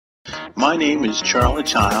My name is Charlie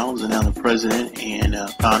Childs, and I'm the president and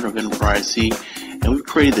founder of Enterprise C, and we've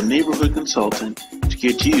created the Neighborhood Consultant to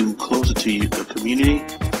get you closer to the community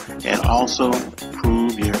and also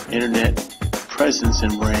improve your internet presence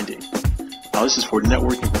and branding. Now, this is for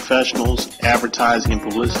networking professionals, advertising and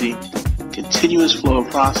publicity, continuous flow of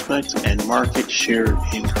prospects, and market share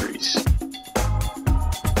increase.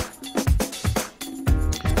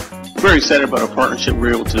 Very excited about a partnership we were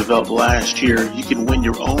able to develop last year. You can win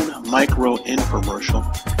your own micro infomercial.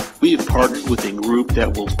 We have partnered with a group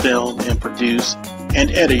that will film and produce and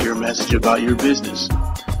edit your message about your business.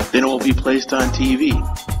 Then it will be placed on TV.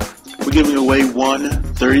 We're giving away one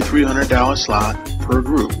 $3,300 slot per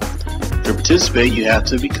group. To participate, you have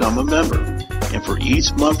to become a member. And for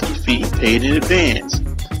each monthly fee paid in advance,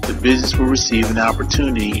 the business will receive an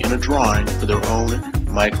opportunity in a drawing for their own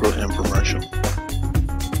micro infomercial.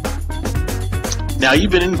 Now,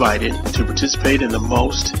 you've been invited to participate in the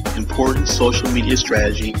most important social media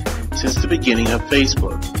strategy since the beginning of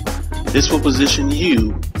Facebook. This will position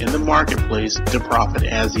you in the marketplace to profit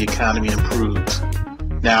as the economy improves.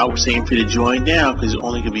 Now, we're saying for you to join now because there's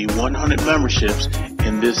only going to be 100 memberships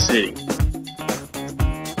in this city.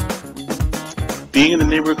 Being in the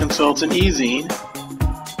Neighborhood Consultant e-zine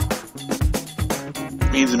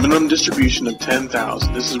means a minimum distribution of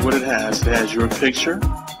 10,000. This is what it has. It has your picture,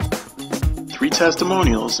 3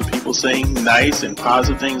 testimonials of people saying nice and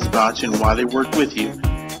positive things about you and why they work with you,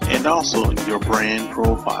 and also your brand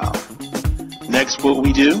profile. Next, what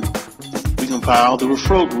we do, we compile the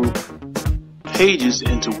referral group pages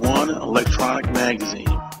into one electronic magazine.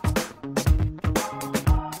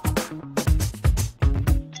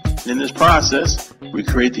 In this process, we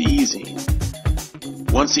create the e-zine.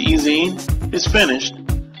 Once the e-zine is finished,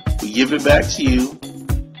 we give it back to you,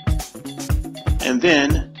 and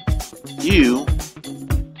then you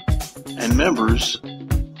and members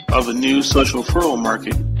of the new social referral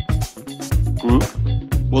market group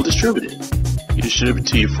will distribute it. You distribute it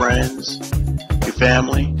to your friends, your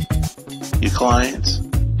family, your clients,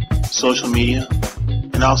 social media,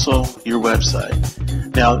 and also your website.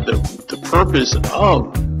 Now, the purpose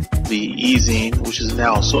of the e-zine, which is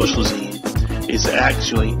now a social zine, is to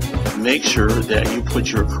actually make sure that you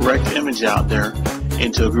put your correct image out there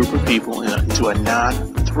into a group of people, into a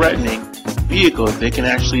non-threatening vehicle that they can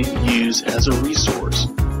actually use as a resource,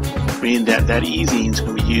 meaning that e-zine is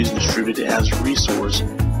going to be used and distributed as a resource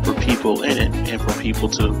for people in it and for people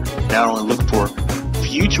to not only look for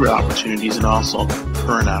future opportunities and also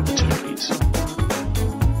current opportunities.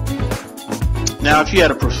 Now, if you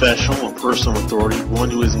had a professional or personal authority, one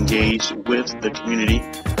who is engaged with the community,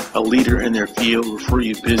 a leader in their field, refer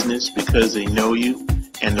you business because they know you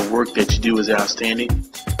and the work that you do is outstanding,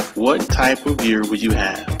 what type of year would you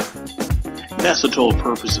have? And that's the total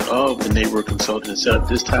purpose of the Neighborhood Consultant, to set up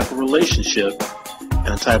this type of relationship and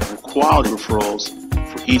a type of quality referrals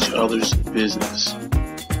for each other's business.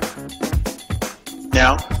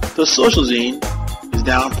 Now, the social zine is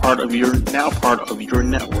now part of your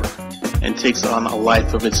network and takes on a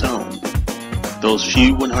life of its own. Those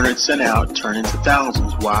few 100 sent out turn into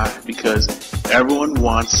thousands. Why? Because everyone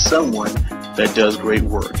wants someone that does great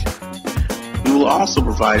work. We will also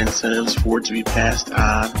provide incentives for it to be passed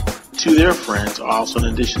on to their friends also in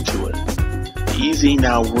addition to it. The e-zine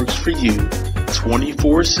now works for you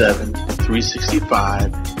 24/7,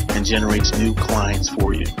 365 and generates new clients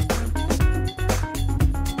for you.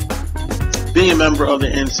 Being a member of the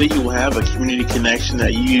NC, you will have a community connection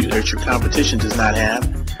that your competition does not have.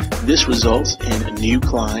 This results in new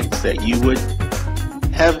clients that you would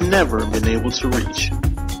have never been able to reach.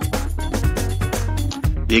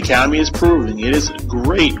 The economy is proving it is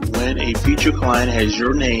great when a future client has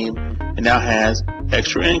your name and now has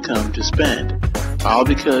extra income to spend, all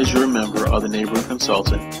because you're a member of the Neighborhood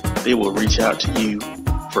Consultant. They will reach out to you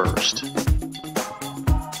first.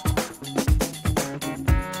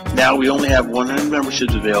 Now, we only have 100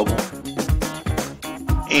 memberships available,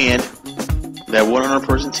 and that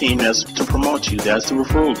 100-person team has to promote you. That's the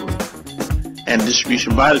referral group. And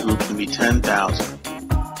distribution by the group can be 10,000.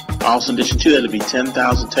 Also, in addition to that, it'll be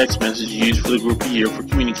 10,000 text messages used for the group a year for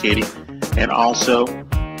communicating, and also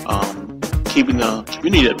keeping the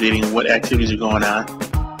community updating on what activities are going on.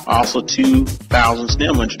 Also, 2,000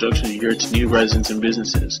 snail introductions a year to new residents and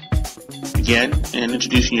businesses. Again, and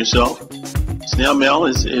introducing yourself. Snail mail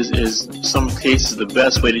is some cases the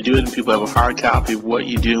best way to do it, and people have a hard copy of what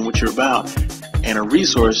you do and what you're about, and a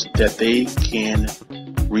resource that they can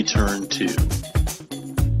return to.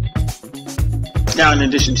 Now, in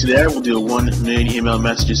addition to that, we'll do a 1 million email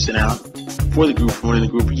messages sent out for the group, promoting the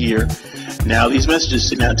group a year. Now, these messages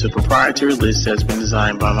sent out to a proprietary list that's been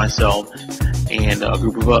designed by myself and a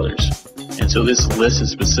group of others. And so this list is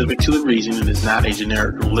specific to the region and is not a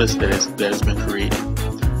generic list that has been created.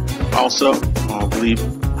 Also, I believe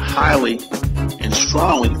highly and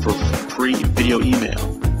strongly for free video email.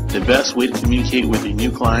 The best way to communicate with your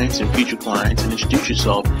new clients and future clients and introduce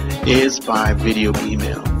yourself is by video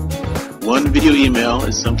email. One video email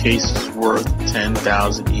in some cases worth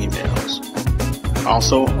 10,000 emails.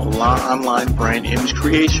 Also, online brand image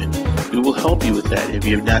creation. We will help you with that if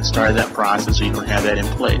you have not started that process or you don't have that in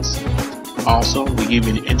place. Also, we give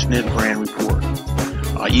you an internet brand report.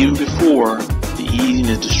 Even before the e-zine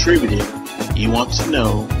is distributed, you want to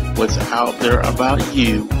know what's out there about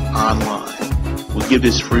you online. We'll give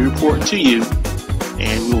this free report to you,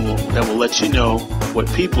 and that will let you know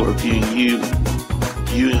what people are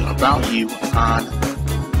viewing about you on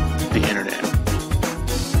the internet.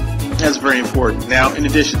 That's very important. Now, in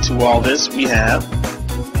addition to all this, we have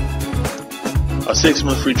a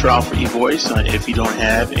 6-month free trial for eVoice. If you don't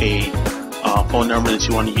have a phone number that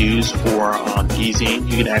you want to use for e-zine,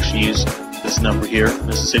 you can actually use this number here.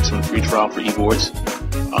 This is a 6-month free trial for eVoice.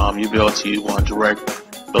 You'll be able to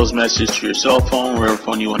direct those messages to your cell phone, whatever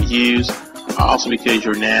phone you want to use. Also, because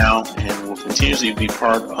you're now and will continuously be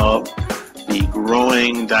part of the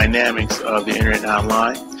growing dynamics of the internet and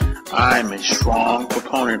online, I'm a strong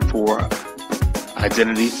proponent for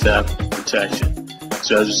identity theft protection.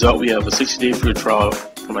 So as a result, we have a 60-day free trial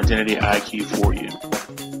from Identity IQ for you.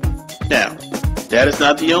 Now, that is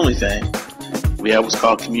not the only thing. We have what's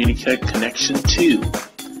called Community Connection 2.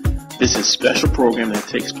 This is a special program that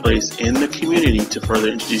takes place in the community to further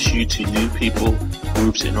introduce you to new people,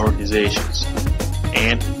 groups, and organizations.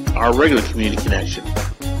 And our regular Community Connection.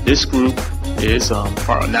 This group is a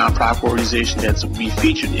nonprofit organization that's will be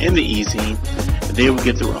featured in the e-zine. They will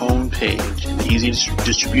get their own page. And the e-zine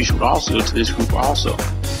distribution will also go to this group also.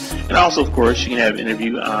 And also, of course, you can have an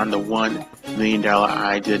interview on the $1 Million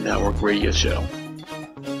Idea Network radio show.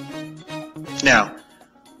 Now,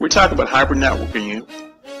 we're talking about hybrid networking.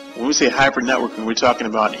 When we say hybrid networking, we're talking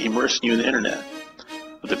about immersing you in the internet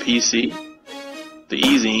with the PC, the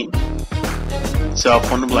e-zine, cell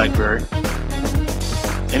phone, the BlackBerry,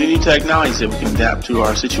 any new technologies that we can adapt to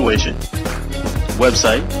our situation,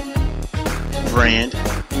 website, brand,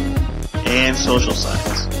 and social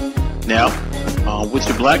sites. Now, with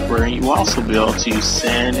your BlackBerry, you will also be able to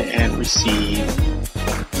send and receive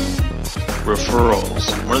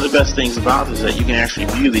referrals. One of the best things about this is that you can actually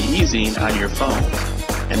view the e-zine on your phone.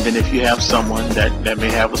 And then if you have someone that may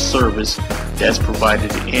have a service that's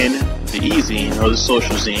provided in the e-zine or the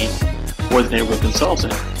social zine for the neighborhood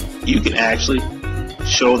consultant, you can actually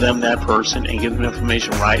show them that person and give them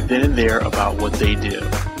information right then and there about what they do.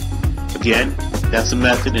 Again, that's a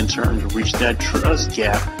method in terms of reaching that trust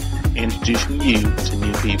gap and introducing you to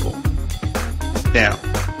new people. Now,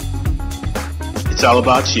 it's all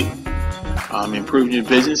about you. Improving your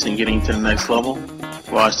business and getting to the next level.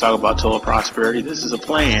 Well, I always talk about total prosperity. This is a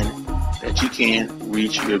plan that you can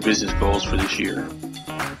reach your business goals for this year.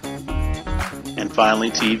 And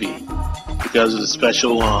finally, TV. Because of the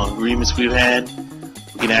special agreements we've had,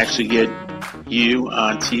 we can actually get you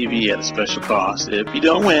on TV at a special cost if you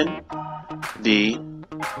don't win the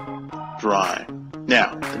drawing.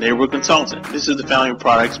 Now, the neighborhood consultant. This is the family of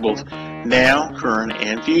products both now, current,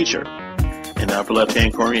 and future. In the upper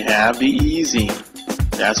left-hand corner, you have the e-zine.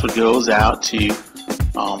 That's what goes out to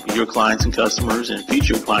your clients and customers and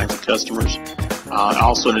future clients and customers.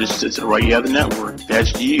 Also, to the right, you have the network.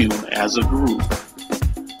 That's you as a group.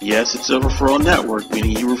 Yes, it's a referral network,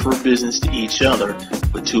 meaning you refer business to each other.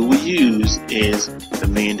 The tool we use is the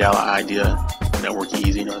 $1 Million Idea Network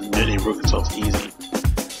e-zine or the Neighborhood Consultant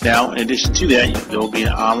e-zine. Now, in addition to that, there will be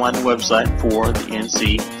an online website for the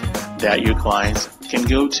NC that your clients can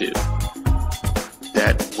go to.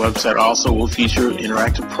 That website also will feature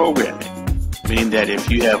interactive programming, meaning that if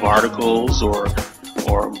you have articles or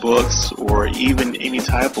books or even any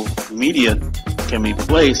type of media can be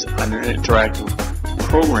placed on an interactive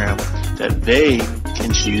program that they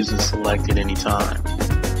can choose and select at any time.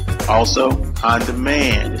 Also, on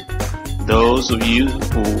demand, those of you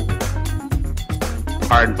who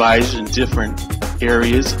are advisors in different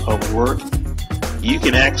areas of work, you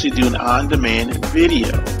can actually do an on-demand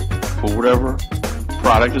video for whatever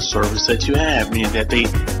product or service that you have, meaning that they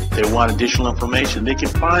want additional information. They can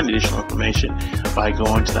find additional information by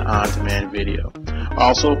going to the on-demand video.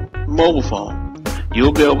 Also, mobile phone.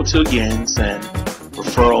 You'll be able to, again, send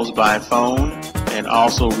referrals by phone and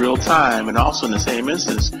also real time, and also in the same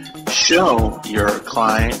instance, show your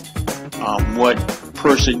client what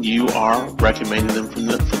person you are recommending them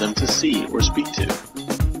for them to see or speak to.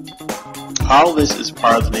 All of this is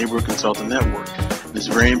part of the Neighborhood Consultant Network. This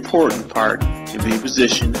very important part to be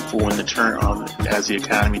positioned for when as the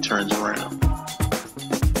economy turns around.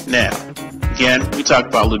 Now, again, we talked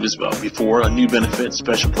about a little bit about before, a new benefit,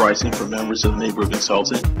 special pricing for members of the Neighborhood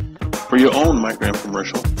Consultant. For your own micro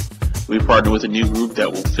commercial, we partner with a new group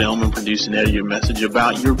that will film and produce and edit your message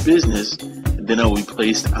about your business, and then it will be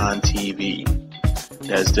placed on TV.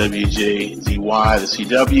 That's WJZY, the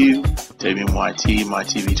CW, WNYT,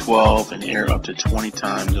 MyTV12, and air up to 20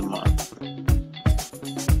 times a month.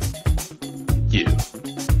 You.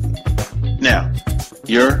 Now,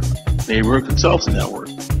 your Neighborhood Consultant Network.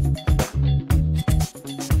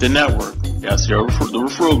 The network, that's the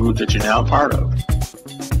referral group that you're now part of.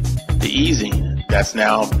 The easing, that's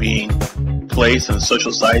now being placed on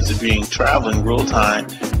social sites and being traveling in real time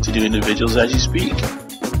to do individuals as you speak.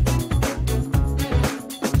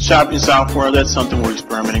 Shopping software, that's something we're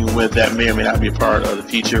experimenting with that may or may not be a part of the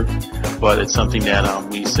future, but it's something that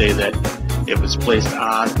we say that if it's placed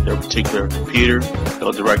on their particular computer,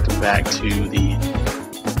 it'll direct them back to the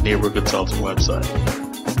Neighborhood Consultant website.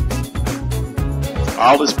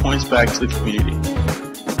 All this points back to the community.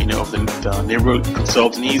 You know, the Neighborhood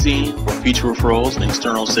Consultant Easy for future referrals and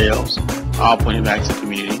external sales, all pointing back to the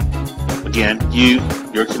community. Again,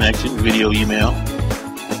 your connection, video, email.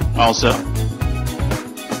 Also,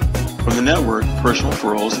 from the network, personal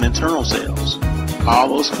referrals and internal sales. All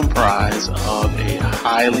those comprise of a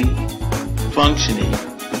highly functioning,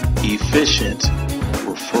 efficient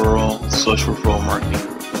social referral marketing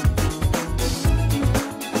group.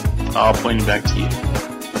 All pointing back to you.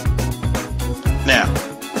 Now,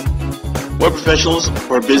 what professionals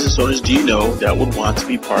or business owners do you know that would want to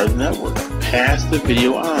be part of the network? Pass the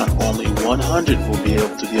video on. Only 100 will be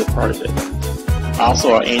able to be a part of it.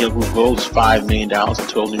 Also, our annual group goal is $5 million in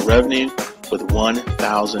total new revenue with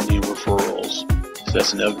 1,000 new referrals. So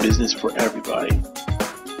that's enough business for everybody.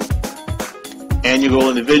 Annual goal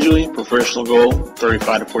individually, professional goal,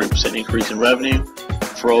 35 to 40% increase in revenue.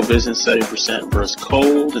 Referral business, 70% versus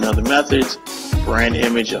cold and other methods. Brand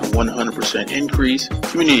image, a 100% increase.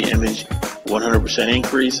 Community image, 100%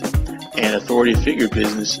 increase. And authority figure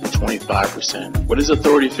business, 25%. What is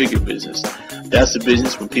authority figure business? That's the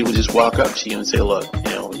business when people just walk up to you and say, look,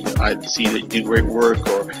 I see that you do great work,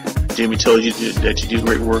 or Jimmy told you that you do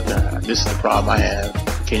great work. This is the problem I have.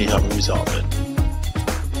 Can you help me resolve it?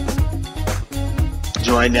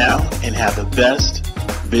 Join now and have the best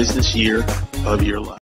business year of your life.